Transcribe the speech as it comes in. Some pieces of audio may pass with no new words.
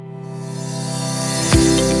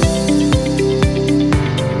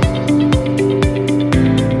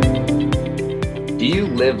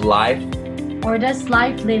live life? Or does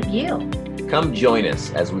life live you? Come join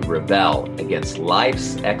us as we rebel against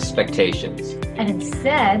life's expectations. And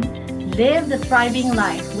instead, live the thriving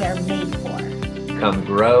life we are made for. Come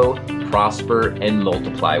grow, prosper, and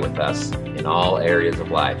multiply with us in all areas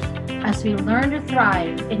of life. As we learn to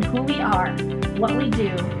thrive in who we are, what we do,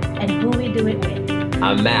 and who we do it with.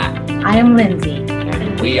 I'm Matt. I am Lindsay.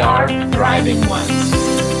 And we are Thriving Ones.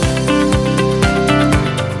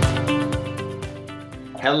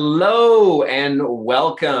 Hello and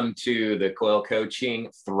welcome to the Coil Coaching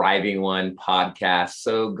Thriving One podcast.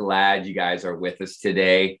 So glad you guys are with us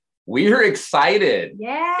today. We are excited.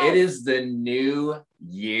 Yes. It is the new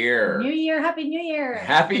year. New Year. Happy New Year.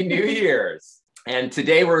 Happy New Year's. And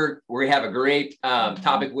today we have a great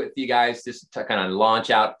topic with you guys just to kind of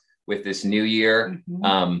launch out with this new year. We're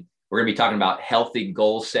going to be talking about healthy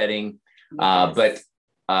goal setting. Yes. But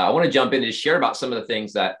I want to jump in and share about some of the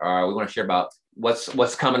things that we want to share about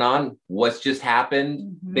what's coming on, what's just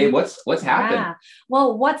happened. Babe, what's happened? Yeah.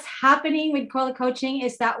 Well, what's happening with Coil Coaching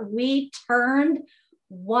is that we turned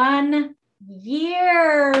 1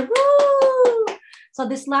 year. Woo! So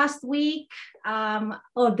this week,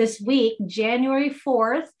 January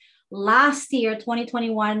 4th, last year,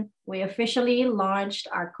 2021, we officially launched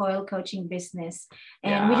our Coil Coaching business.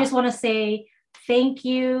 And we just want to say thank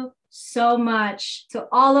you so much to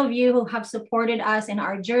all of you who have supported us in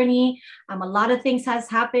our journey. A lot of things has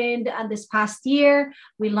happened this past year.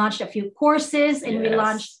 We launched a few courses and we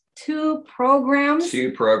launched two programs. I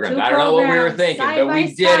don't know what we were thinking, but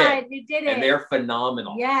we did it. We did it. And they're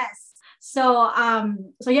phenomenal. Yes. So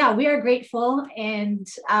yeah, we are grateful, and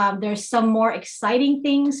there's some more exciting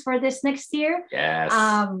things for this next year. Yes.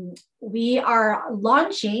 We are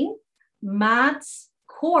launching Matt's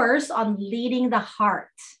course on leading the heart.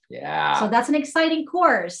 Yeah. So that's an exciting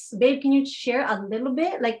course. Babe, can you share a little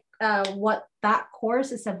bit what that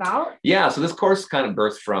course is about? Yeah. So this course kind of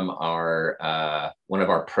birthed from our one of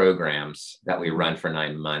our programs that we run for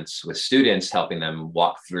 9 months with students, helping them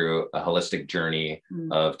walk through a holistic journey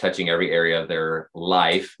of touching every area of their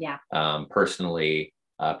life, personally,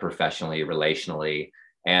 professionally, relationally.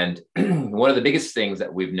 And one of the biggest things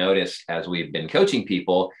that we've noticed as we've been coaching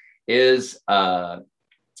people is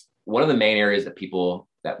one of the main areas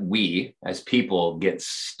that we as people get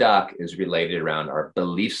stuck is related around our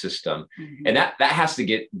belief system. And that has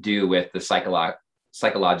to do with the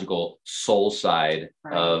psychological soul side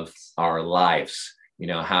of our lives. You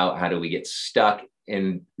know, how do we get stuck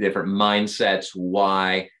in different mindsets?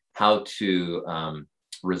 Why? How to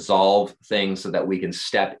resolve things so that we can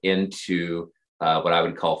step into what I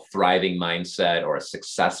would call thriving mindset or a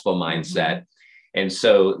successful mindset. And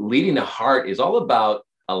so leading the heart is all about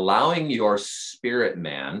allowing your spirit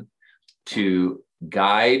man to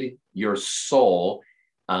guide your soul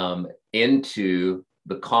into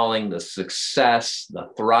the calling, the success, the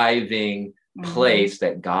thriving place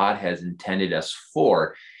that God has intended us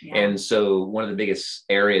for. And so one of the biggest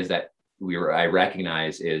areas that I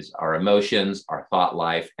recognize is our emotions, our thought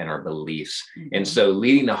life, and our beliefs. And so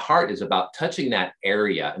leading the heart is about touching that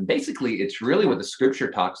area. And basically, it's really what the scripture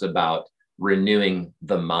talks about, renewing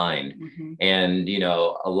the mind. And, you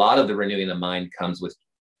know, a lot of the renewing the mind comes with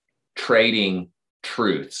trading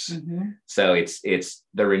truths. So it's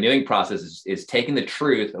the renewing process is taking the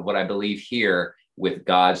truth of what I believe here with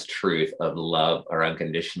God's truth of love or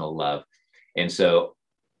unconditional love. And so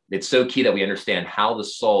it's so key that we understand how the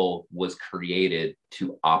soul was created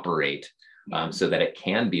to operate so that it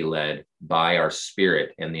can be led by our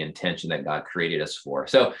spirit and the intention that God created us for.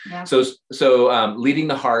 So leading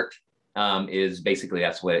the heart is basically,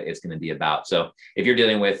 that's what it's going to be about. So if you're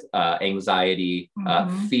dealing with anxiety,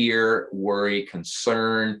 fear, worry,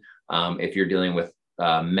 concern, if you're dealing with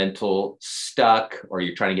mental stuck, or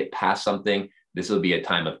you're trying to get past something, this will be a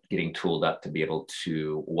time of getting tooled up to be able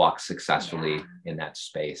to walk successfully in that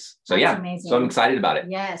space. So that's amazing. So I'm excited about it.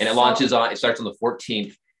 Yes. And it starts on the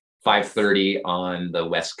 14th, 5:30 on the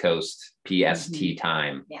West Coast PST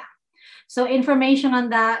time. Yeah. So information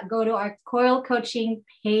on that, go to our Coil Coaching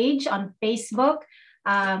page on Facebook.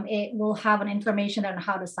 It will have an information on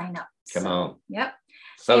how to sign up. Come on. Yep.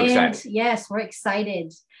 So excited. Yes, we're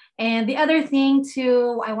excited. And the other thing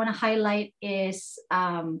too, I want to highlight is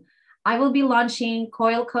I will be launching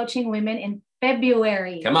Coil Coaching Women in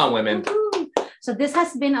February. Come on, women. Woo-hoo. So this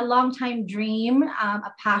has been a long time dream,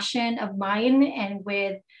 a passion of mine, and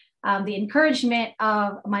with the encouragement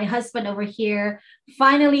of my husband over here,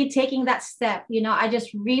 finally taking that step. You know, I just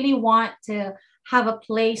really want to have a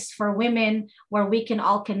place for women where we can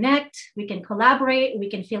all connect, we can collaborate, we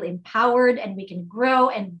can feel empowered, and we can grow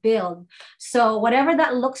and build. So whatever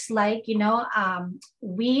that looks like, you know,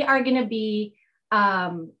 we are going to be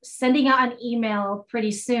sending out an email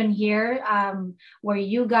pretty soon here, where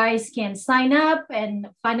you guys can sign up and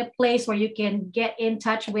find a place where you can get in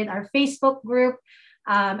touch with our Facebook group.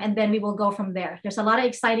 And then we will go from there. There's a lot of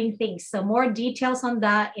exciting things. So more details on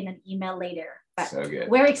that in an email later. But so good.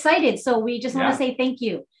 We're excited. So we just want to say thank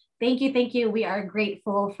you. Thank you. Thank you. We are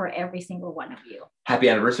grateful for every single one of you. Happy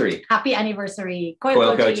anniversary. Happy anniversary.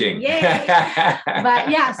 Coil coaching. Yay.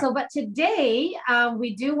 But today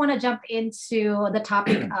we do want to jump into the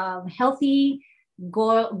topic of healthy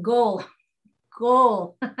goal.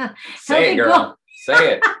 Say it, girl.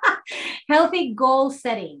 Say it. Healthy goal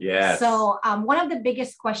setting. Yes. So one of the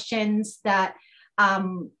biggest questions that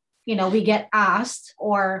we get asked,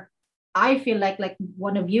 or I feel like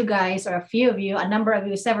one of you guys, or a few of you, a number of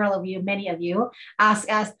you, several of you, many of you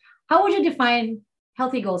ask us, how would you define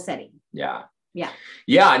healthy goal setting? Yeah. Yeah.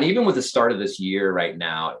 Yeah. And even with the start of this year right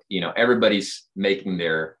now, everybody's making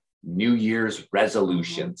their New Year's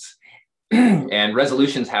resolutions. And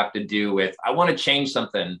resolutions have to do with, I want to change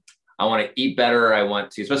something. I want to eat better. I want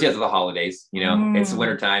to, especially after the holidays, it's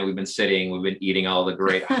wintertime. We've been eating all the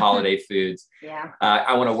great holiday foods. Yeah.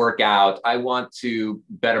 I want to work out. I want to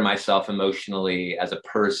better myself emotionally as a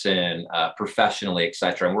person, professionally, et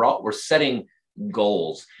cetera. And we're setting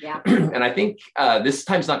goals. Yeah. And I think this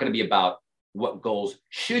time's not going to be about what goals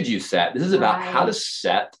should you set. This is about how to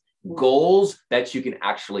set goals that you can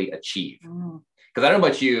actually achieve. Because I don't know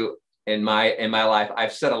about you, in my life,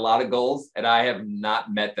 I've set a lot of goals and I have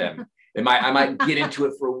not met them. I might get into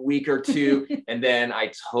it for a week or two, and then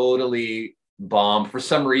I totally bomb for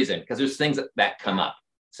some reason, because there's things that come up.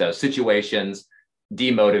 So situations,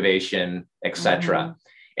 demotivation, etc.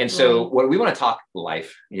 And so what we want to talk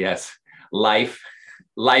life,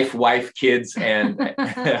 wife, kids, and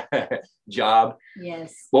job.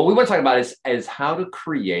 Yes. What we want to talk about is how to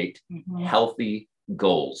create healthy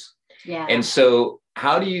goals. Yeah. And so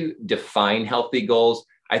how do you define healthy goals?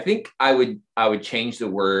 I think I would change the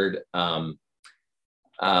word. I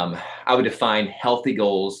would define healthy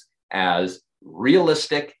goals as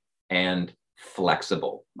realistic and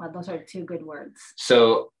flexible. Well, those are two good words.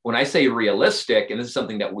 So when I say realistic, and this is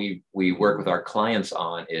something that we work with our clients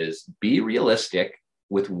on, is be realistic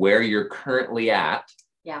with where you're currently at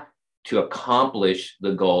to accomplish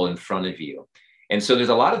the goal in front of you. And so there's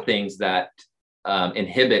a lot of things that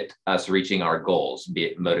inhibit us reaching our goals, be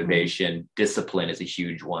it motivation, discipline is a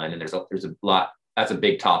huge one. And there's a lot, that's a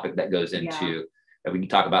big topic that goes into that we can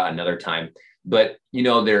talk about another time. But,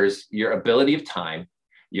 there's your ability of time,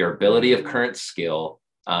 your ability of current skill,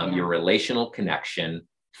 your relational connection,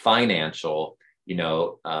 financial,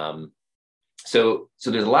 so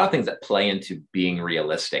there's a lot of things that play into being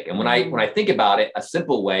realistic. And when I think about it, a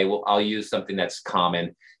simple way, I'll use something that's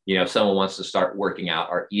common. If someone wants to start working out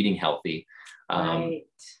or eating healthy,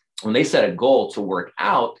 when they set a goal to work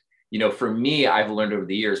out, for me, I've learned over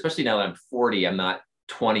the years, especially now that I'm 40, I'm not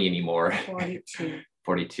 20 anymore.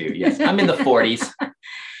 42. Yes. I'm in the 40s.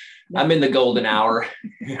 I'm in the golden hour.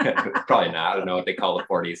 Probably not. I don't know what they call the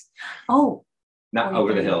 40s. Oh, not 43.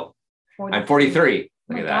 Over the hill. 43. I'm 43.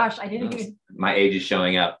 Look at that. Gosh, I didn't hear. My age is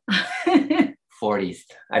showing up. 40s.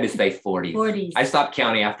 I just say 40s. 40s. I stopped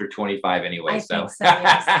counting after 25 anyway. Yes.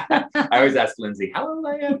 I always ask Lindsay, how old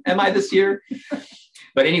am I this year?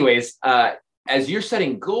 But anyways, as you're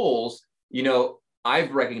setting goals,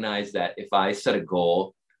 I've recognized that if I set a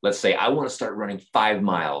goal, let's say I want to start running 5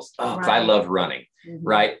 miles. Because I love running,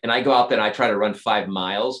 right? And I go out there and I try to run 5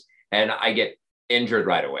 miles and I get injured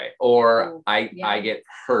right away, or I get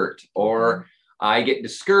hurt, or I get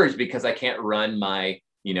discouraged because I can't run my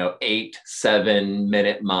 8-7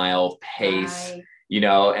 minute mile pace,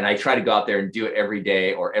 and I try to go out there and do it every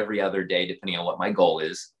day or every other day, depending on what my goal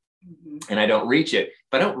is. And I don't reach it.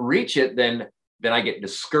 If I don't reach it, then I get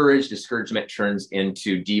discouraged. Discouragement turns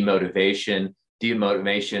into demotivation.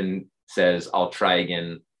 Demotivation says, I'll try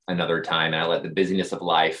again another time. And I let the busyness of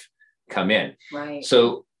life come in. Right.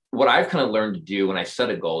 So what I've kind of learned to do when I set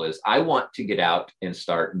a goal is I want to get out and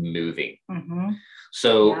start moving.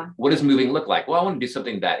 So what does moving look like? Well, I want to do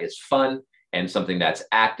something that is fun and something that's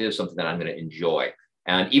active, something that I'm going to enjoy.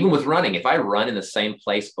 And even with running, if I run in the same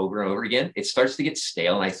place over and over again, it starts to get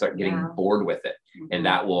stale and I start getting bored with it. And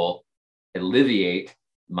that will alleviate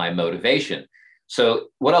my motivation. So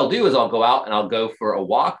what I'll do is I'll go out and I'll go for a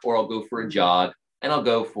walk, or I'll go for a jog, and I'll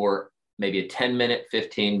go for maybe a 10-minute,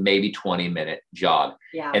 15, maybe 20-minute jog.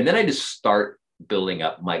 And then I just start building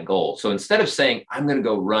up my goal. So instead of saying, I'm going to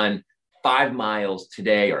go run 5 miles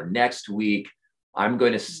today or next week, I'm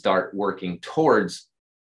going to start working towards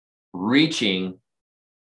reaching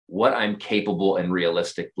what I'm capable and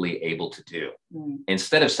realistically able to do.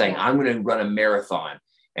 Instead of saying, I'm going to run a marathon,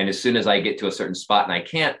 And as soon as I get to a certain spot and I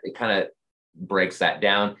can't, it kind of breaks that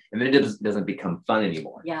down, and then it doesn't become fun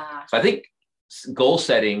anymore. Yeah. So I think goal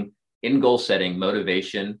setting,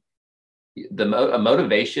 motivation, a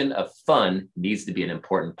motivation of fun needs to be an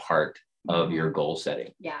important part of your goal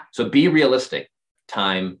setting. Yeah. So be realistic,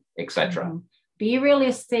 time, etc. Be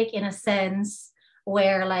realistic in a sense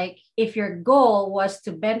where, like, if your goal was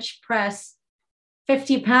to bench press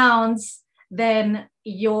 50 pounds, then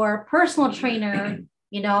your personal trainer,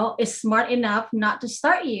 is smart enough not to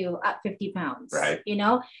start you at 50 pounds. Right.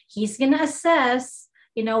 He's going to assess,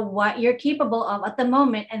 what you're capable of at the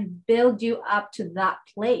moment and build you up to that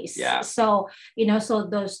place. Yeah. So, so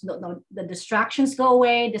the distractions go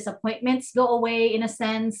away, disappointments go away in a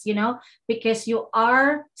sense, because you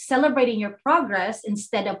are celebrating your progress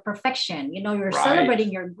instead of perfection. You're Right.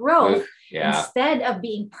 celebrating your growth Yeah. instead of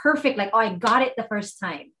being perfect. Like, oh, I got it the first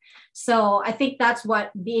time. So I think that's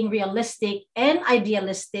what being realistic and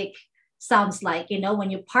idealistic sounds like,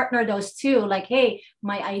 when you partner those two, like, hey,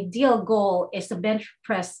 my ideal goal is to bench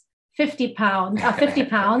press 50 pounds.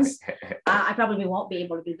 I probably won't be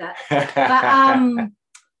able to do that.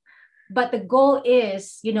 But the goal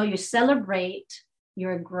is, you celebrate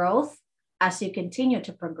your growth as you continue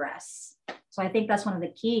to progress. So I think that's one of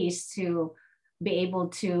the keys to be able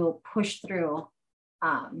to push through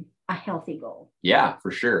a healthy goal. Yeah,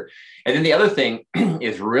 for sure. And then the other thing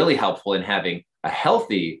is really helpful in having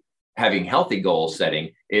healthy goal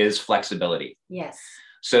setting is flexibility. Yes.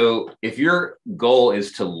 So if your goal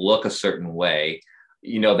is to look a certain way,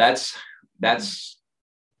 that's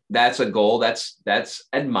a goal that's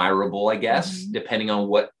admirable, I guess, depending on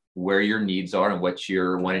where your needs are and what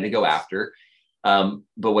you're wanting to go after.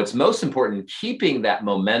 But what's most important, keeping that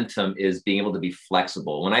momentum, is being able to be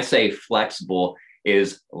flexible. When I say flexible,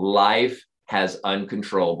 is life has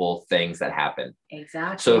uncontrollable things that happen.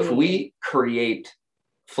 Exactly. So if we create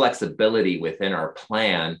flexibility within our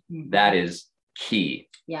plan, that is key.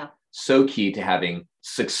 Yeah. So key to having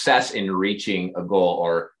success in reaching a goal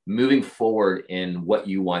or moving forward in what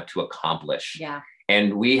you want to accomplish. Yeah.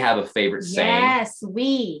 And we have a favorite saying. Yes,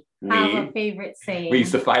 we have a favorite saying. We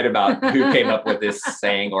used to fight about who came up with this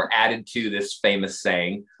saying or added to this famous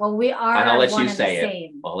saying. Well, we are and I'll let one you and say the it.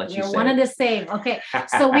 same. I'll let you We're say one it. and the same. Okay.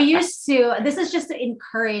 So we used to, this is just to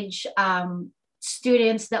encourage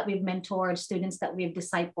students that we've mentored, students that we've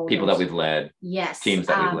discipled. People that we've led. Yes. Teams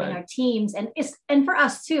that we've led. In our teams. And for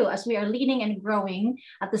us too, as we are leading and growing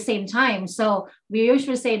at the same time. So we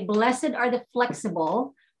usually say, blessed are the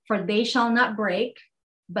flexible, for they shall not break,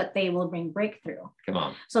 but they will bring breakthrough. Come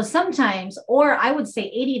on. So sometimes, or I would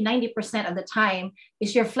say 80-90% of the time,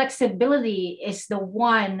 is your flexibility is the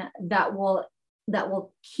one that will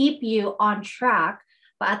keep you on track.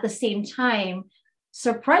 But at the same time,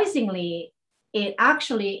 surprisingly, it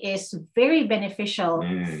actually is very beneficial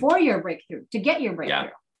for your breakthrough, to get your breakthrough.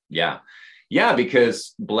 Yeah,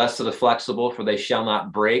 because blessed are the flexible, for they shall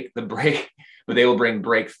not break, but they will bring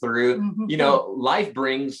breakthrough. Life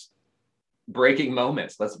brings breaking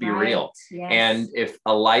moments. Let's be real. Yes. And if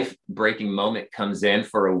a life breaking moment comes in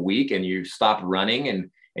for a week and you stop running and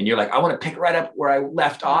you're like, I want to pick right up where I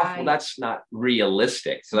left off. Well, that's not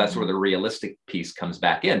realistic. So that's where the realistic piece comes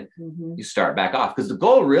back in. You start back off, because the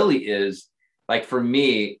goal really is, like, for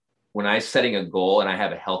me, when I'm setting a goal and I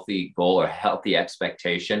have a healthy goal or healthy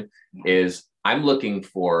expectation, is I'm looking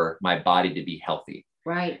for my body to be healthy.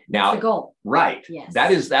 Right. Now, that's the goal. Right. Yes.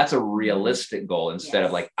 That's a realistic goal, instead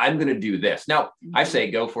of like, I'm going to do this. Now, I say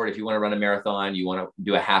go for it. If you want to run a marathon, you want to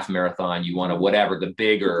do a half marathon, you want to whatever the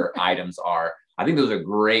bigger items are. I think those are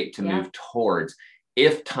great to move towards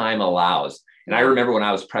if time allows. And I remember when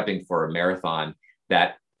I was prepping for a marathon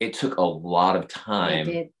that it took a lot of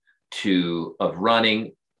time of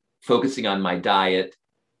running, focusing on my diet,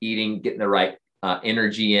 eating, getting the right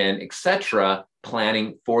energy in, etc.,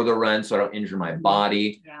 planning for the run so I don't injure my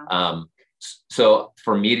body. So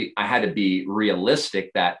for me, I had to be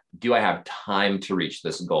realistic that, do I have time to reach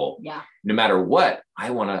this goal? Yeah. No matter what, I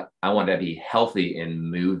want to be healthy in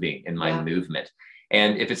moving, in my movement.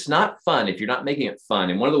 And if it's not fun, if you're not making it fun,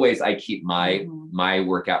 and one of the ways I keep my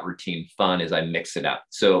workout routine fun is I mix it up.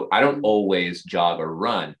 So I don't always jog or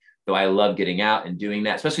run, though I love getting out and doing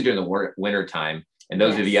that, especially during the winter time. And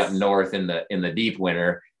those of you up north in the deep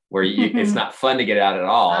winter, where it's not fun to get out at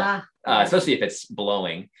all, especially if it's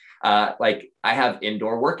blowing. Like, I have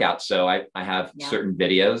indoor workouts. So I have certain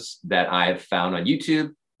videos that I've found on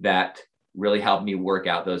YouTube that really help me work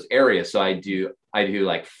out those areas. So I do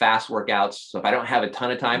like fast workouts. So if I don't have a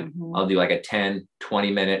ton of time, I'll do like a 10,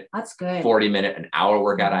 20 minute, that's good, 40 minute, an hour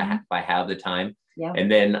workout if I have the time. Yeah.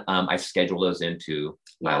 And then I schedule those into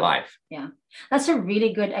my life. Yeah. That's a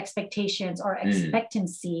really good expectations or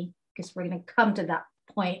expectancy, because we're going to come to that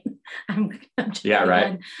point. I'm yeah,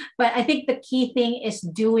 right. But I think the key thing is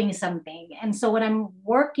doing something. And so when I'm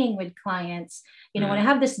working with clients, when I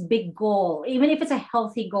have this big goal, even if it's a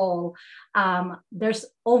healthy goal, there's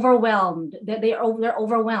overwhelmed. They're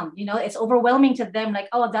overwhelmed. It's overwhelming to them. Like,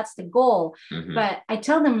 oh, that's the goal. But I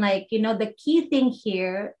tell them, like, the key thing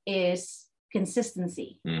here is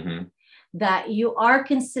consistency. That you are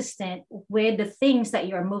consistent with the things that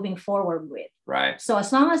you're moving forward with. Right. So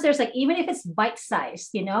as long as there's like, even if it's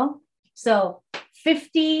bite-sized, so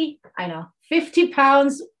 50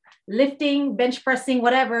 pounds lifting, bench pressing,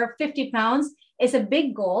 whatever, 50 pounds is a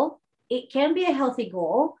big goal. It can be a healthy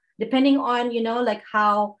goal depending on, like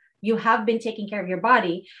how you have been taking care of your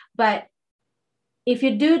body. But if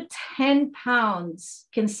you do 10 pounds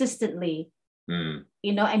consistently,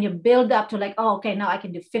 and you build up to like, oh, okay, now I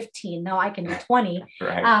can do 15, now I can do 20.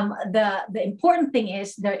 Right. The important thing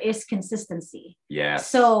is there is consistency. Yes.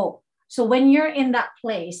 So when you're in that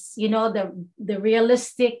place, the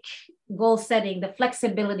realistic goal setting, the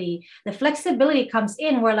flexibility comes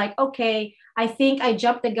in. We're like, okay, I think I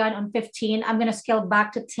jumped the gun on 15. I'm going to scale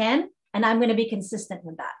back to 10, and I'm going to be consistent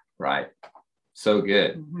with that. Right. So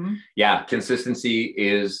good. Yeah. Consistency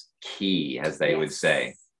is key, as they would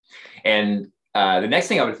say. And the next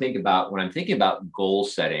thing I would think about when I'm thinking about goal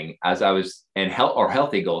setting,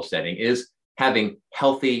 healthy goal setting, is having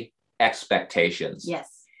healthy expectations. Yes.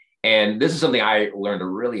 And this is something I learned a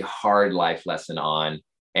really hard life lesson on,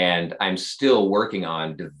 and I'm still working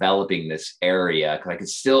on developing this area, because I can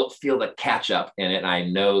still feel the catch up in it, and I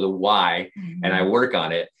know the why, and I work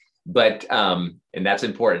on it. But and that's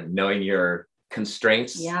important, knowing your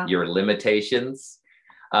constraints, your limitations.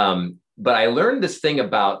 But I learned this thing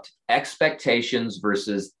about expectations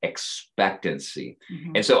versus expectancy.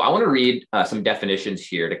 And so I want to read some definitions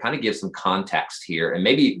here to kind of give some context here, and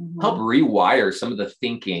maybe help rewire some of the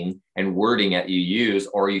thinking and wording that you use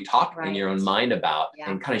or you talk in your own mind about,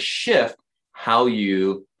 and kind of shift how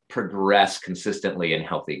you progress consistently in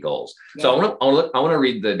healthy goals. So I want to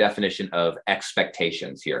read the definition of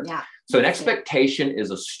expectations here. So an expectation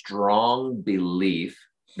is a strong belief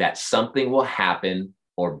that something will happen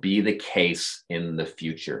or be the case in the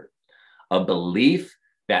future. A belief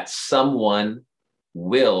that someone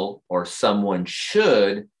will or someone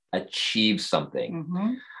should achieve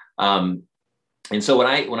something. And so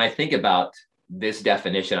when I think about this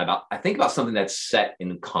definition, I think about something that's set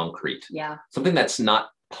in concrete. Something that's not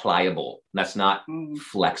pliable, that's not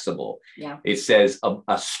flexible. It says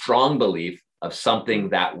a strong belief of something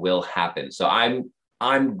that will happen. So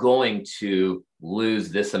I'm going to lose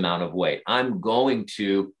this amount of weight. I'm going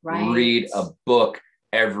to read a book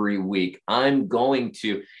every week. I'm going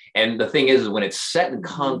to, and the thing is when it's set in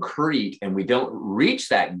concrete and we don't reach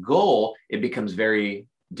that goal, it becomes very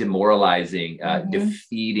demoralizing,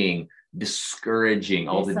 defeating, discouraging,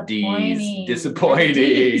 all the D's,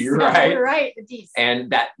 disappointing, right? The D's. And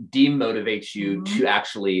that demotivates you to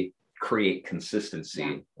actually create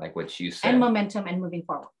consistency, like what you said. And momentum and moving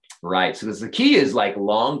forward. Right. So the key is like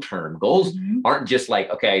long-term goals aren't just like,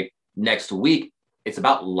 okay, next week. It's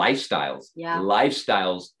about lifestyles.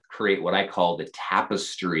 Lifestyles create what I call the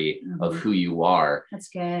tapestry of who you are. That's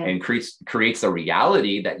good. And creates a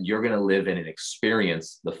reality that you're going to live in and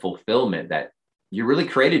experience the fulfillment that you're really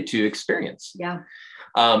created to experience.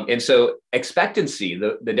 And so expectancy,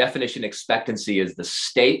 the definition expectancy is the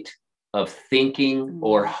state of thinking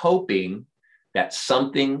or hoping that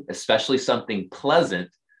something, especially something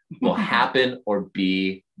pleasant, will happen or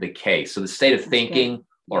be the case. So the state of thinking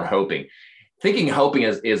or hoping. Thinking and hoping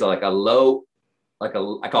is like a low, I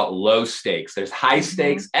call it low stakes. There's high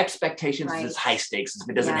stakes. Expectations is high stakes. If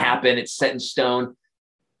it doesn't happen, it's set in stone.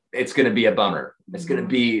 It's going to be a bummer. It's going to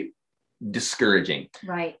be discouraging.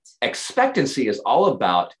 Right. Expectancy is all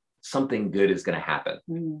about something good is going to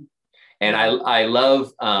happen. And I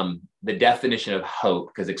love the definition of hope,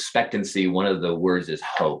 because expectancy, one of the words is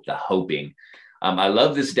hope, the hoping. I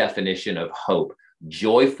love this definition of hope: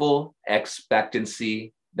 joyful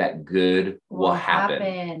expectancy that good will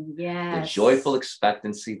happen. Yes. The joyful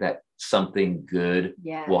expectancy that something good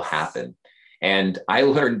will happen. And I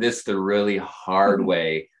learned this the really hard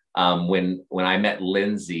way. When I met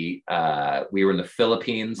Lindsay, we were in the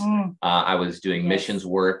Philippines. I was doing missions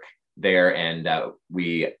work there, and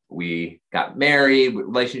we got married,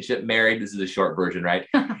 relationship married. This is a short version, right?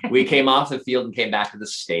 We came off the field and came back to the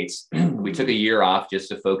States. We took a year off just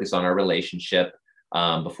to focus on our relationship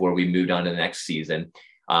before we moved on to the next season.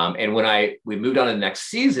 And when we moved on to the next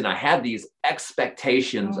season, I had these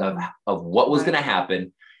expectations of what was going to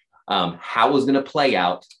happen, how it was going to play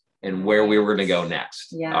out and where we were going to go next.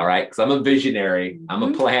 Yeah. All right. Because I'm a visionary, I'm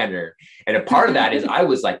a planner. And a part of that is I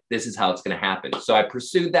was like, this is how it's going to happen. So I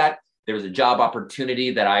pursued that. There was a job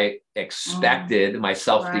opportunity that I expected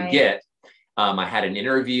myself to get. I had an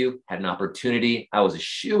interview, had an opportunity. I was a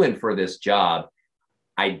shoo-in for this job.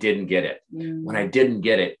 I didn't get it. When I didn't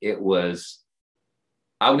get it, it was,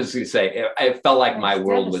 I was going to say, it felt like my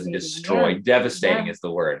world was destroyed. Devastating is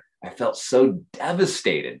the word. I felt so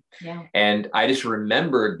devastated. And I just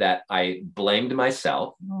remembered that I blamed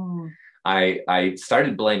myself. I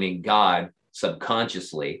started blaming God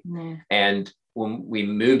subconsciously. And when we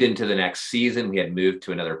moved into the next season, we had moved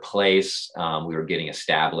to another place. We were getting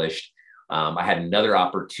established. I had another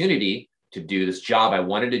opportunity to do this job I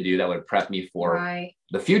wanted to do that would prep me for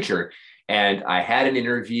the future. And I had an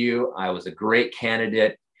interview. I was a great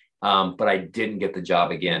candidate, but I didn't get the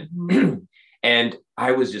job again. And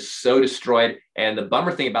I was just so destroyed. And the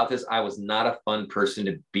bummer thing about this, I was not a fun person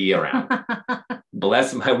to be around.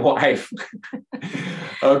 Bless my wife.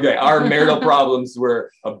 Okay. Our marital problems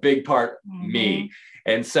were a big part me.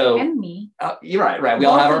 And so, and me. You're right. We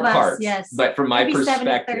all have our parts. Yes. But from my Maybe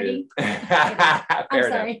perspective,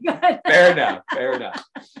 fair enough.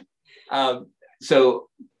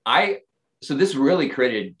 So this really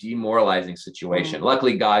created a demoralizing situation.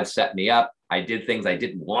 Luckily, God set me up. I did things I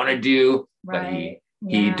didn't want to do, but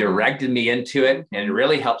he directed me into it, and it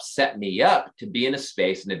really helped set me up to be in a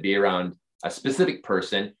space and to be around a specific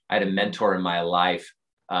person. I had a mentor in my life.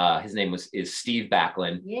 His name is Steve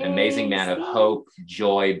Backlund, an amazing man of hope,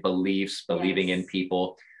 joy, beliefs, believing in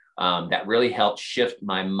people. That really helped shift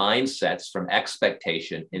my mindsets from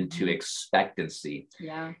expectation into expectancy.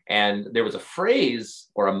 And there was a phrase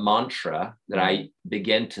or a mantra that I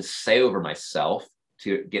began to say over myself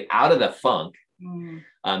to get out of the funk,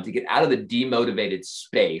 to get out of the demotivated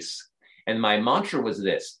space. And my mantra was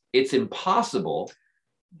this: it's impossible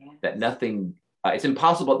that nothing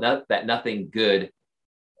good.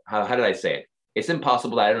 How did I say it? It's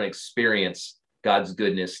impossible that I don't experience God's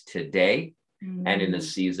goodness today and in the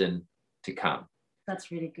season to come. That's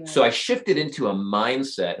really good. So I shifted into a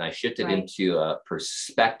mindset, and I shifted into a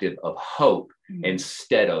perspective of hope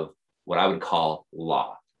instead of what I would call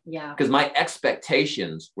law. Because my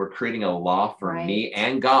expectations were creating a law for me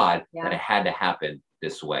and God that it had to happen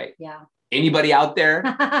this way. Anybody out there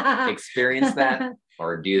experience that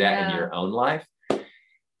or do that in your own life?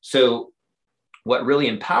 So what really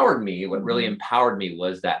empowered me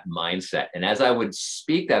was that mindset. And as I would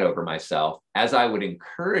speak that over myself, as I would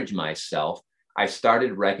encourage myself, I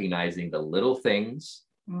started recognizing the little things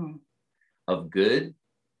of good.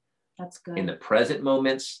 That's good. In the present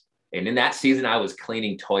moments. And in that season, I was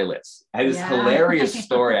cleaning toilets. I had this hilarious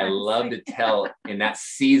story I love to tell in that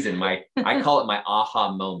season. I call it my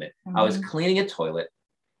aha moment. I was cleaning a toilet.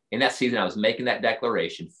 In that season, I was making that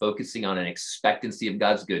declaration, focusing on an expectancy of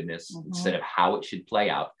God's goodness instead of how it should play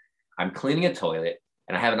out. I'm cleaning a toilet,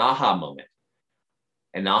 and I have an aha moment.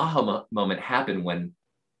 And the aha moment happened when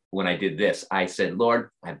I did this. I said, Lord,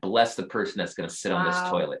 I bless the person that's going to sit on this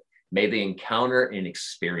toilet. May they encounter and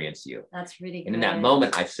experience you. That's really good. And in that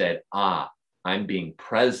moment, I said, I'm being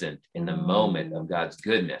present in the moment of God's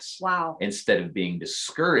goodness. Instead of being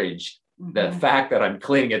discouraged, the fact that I'm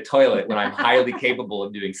cleaning a toilet when I'm highly capable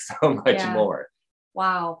of doing so much more.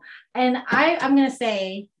 Wow. And I'm going to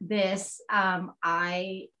say this.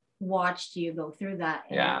 I watched you go through that.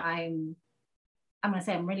 And I'm going to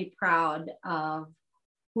say I'm really proud of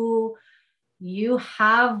who you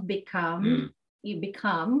have become. You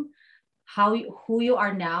become who you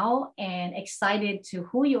are now, and excited to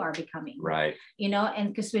who you are becoming. And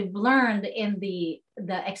because we've learned in the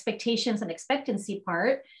expectations and expectancy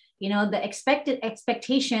part, the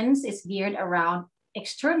expectations is geared around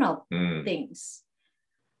external things.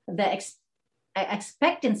 The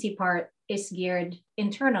expectancy part is geared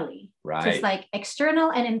internally. So it's like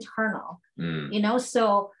external and internal,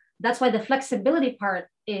 so that's why the flexibility part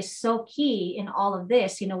is so key in all of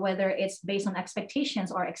this, whether it's based on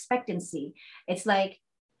expectations or expectancy. It's like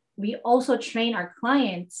we also train our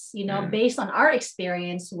clients, based on our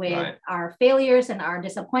experience with our failures and our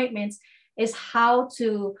disappointments, is how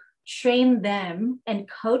to train them and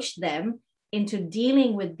coach them into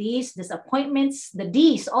dealing with these disappointments,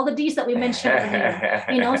 all the D's that we mentioned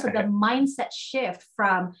earlier, so the mindset shift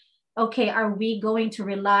from, okay, are we going to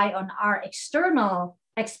rely on our external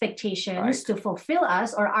expectations to fulfill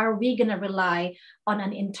us, or are we going to rely on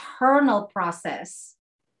an internal process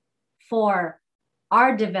for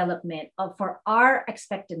our development, for our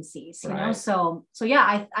expectancies, so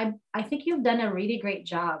I think you've done a really great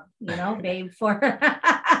job, babe, for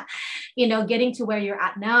getting to where you're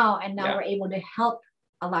at now. And now we're able to help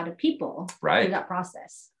a lot of people right. through that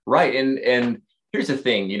process. Right. And here's the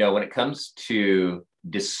thing, you know, when it comes to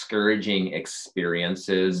discouraging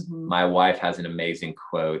experiences, my wife has an amazing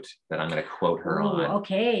quote that I'm going to quote her on.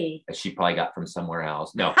 Okay. That she probably got from somewhere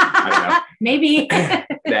else. No, I don't know. Maybe.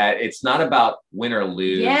 That it's not about win or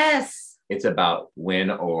lose. Yes. It's about win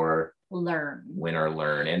or learn. Win or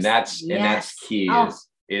learn. And that's key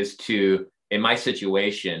is to, in my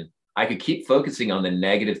situation, I could keep focusing on the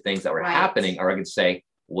negative things that were happening, or I could say,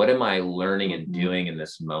 what am I learning and doing in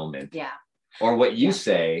this moment? Yeah. Or what you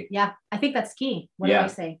say. Yeah, I think that's key. What do I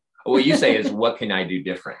say? What you say is, what can I do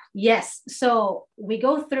different? Yes. So we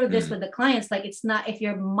go through this with the clients. Like, it's not, if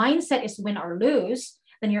your mindset is win or lose,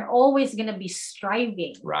 then you're always going to be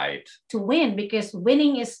striving to win, because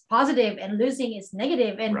winning is positive and losing is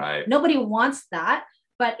negative, and nobody wants that.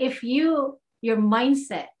 But if your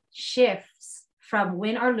mindset shifts from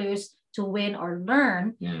win or lose to win or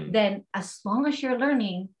learn, then as long as you're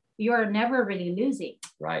learning, you're never really losing,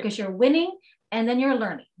 because you're winning and then you're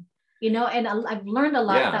learning, you know. And I've learned a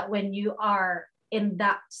lot that when you are in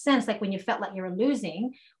that sense, like when you felt like you're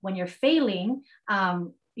losing, when you're failing,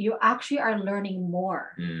 you actually are learning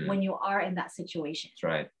more when you are in that situation. That's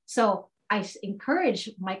right. So I encourage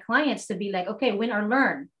my clients to be like, okay, win or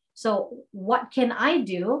learn. So what can I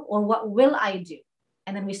do, or what will I do?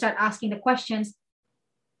 And then we start asking the questions,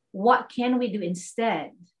 what can we do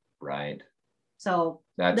instead? Right. So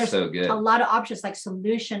there's so good. A lot of options, like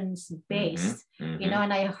solutions based, you know.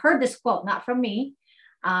 And I heard this quote, not from me.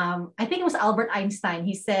 I think it was Albert Einstein.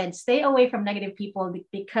 He said, stay away from negative people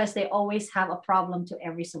because they always have a problem to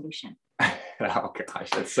every solution. Oh gosh,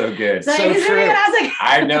 that's so good. So true.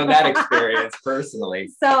 I've known that experience personally.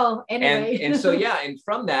 So anyway. And so, and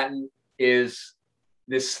from that is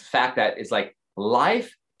this fact that it's like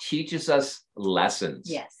life teaches us lessons.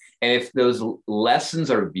 Yes. And if those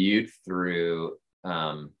lessons are viewed through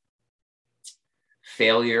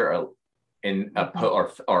failure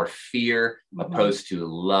or fear, opposed to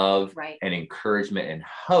love and encouragement and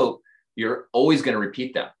hope, you're always going to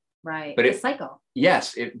repeat them. Right. But it's a cycle.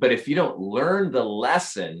 Yes. But if you don't learn the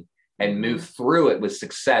lesson and move through it with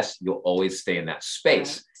success, you'll always stay in that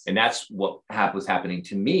space. Right. And that's what was happening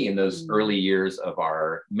to me in those early years of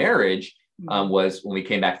our marriage. Was when we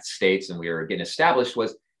came back to the States and we were getting established,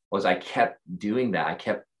 was I kept doing that. I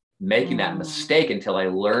kept making that mistake until I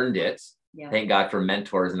learned it. Yeah. Thank God for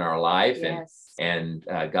mentors in our life and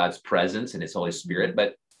God's presence and His Holy Spirit.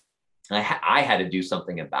 But I had to do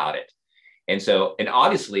something about it. And so, and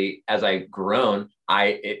obviously, as I've grown,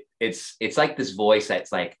 it's like this voice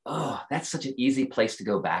that's like, oh, that's such an easy place to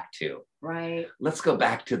go back to. Right. Let's go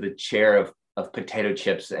back to the chair of potato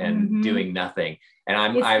chips and doing nothing.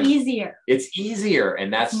 And it's easier. It's easier,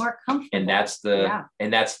 and that's more comfortable. And that's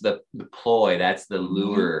the ploy. That's the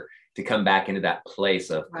lure to come back into that place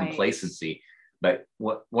of complacency. But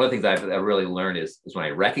one of the things I've really learned is when I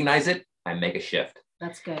recognize it, I make a shift.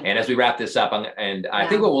 That's good. And as we wrap this up, I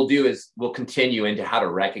think what we'll do is we'll continue into how to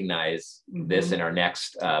recognize this in our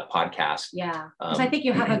next podcast. Yeah, because I think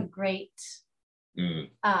you have a great,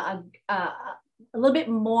 a little bit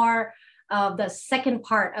more of the second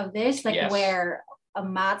part of this, like where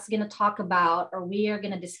Matt's going to talk about, or we are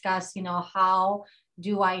going to discuss, you know, how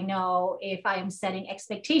do I know if I am setting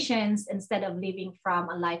expectations instead of living from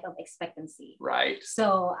a life of expectancy? Right.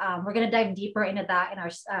 So we're going to dive deeper into that in our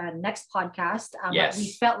next podcast. But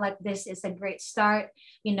we felt like this is a great start,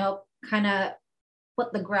 you know, kind of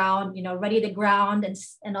put the ground, you know, ready the ground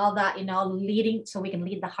and all that, you know, leading so we can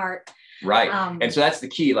lead the heart. Right. And so that's the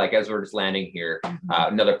key. Like, as we're just landing here,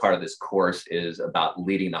 another part of this course is about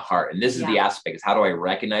leading the heart. And this is the aspect, is how do I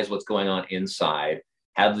recognize what's going on inside,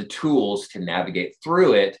 have the tools to navigate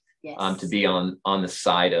through it, to be on the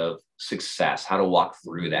side of success, how to walk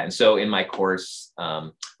through that. And so in my course,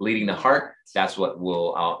 Leading the Heart, that's what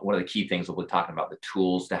one of the key things we'll be talking about, the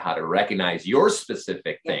tools to how to recognize your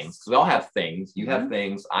specific things. Because we all have things, you have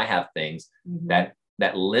things, I have things that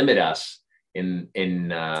limit us in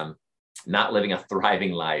not living a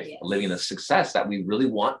thriving life, living the success that we really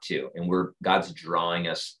want to, and God's drawing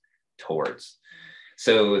us towards.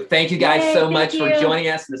 So thank you guys so much for joining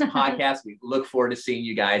us in this podcast. We look forward to seeing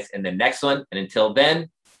you guys in the next one. And until then,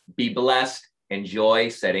 be blessed. Enjoy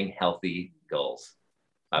setting healthy goals.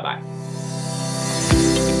 Bye-bye.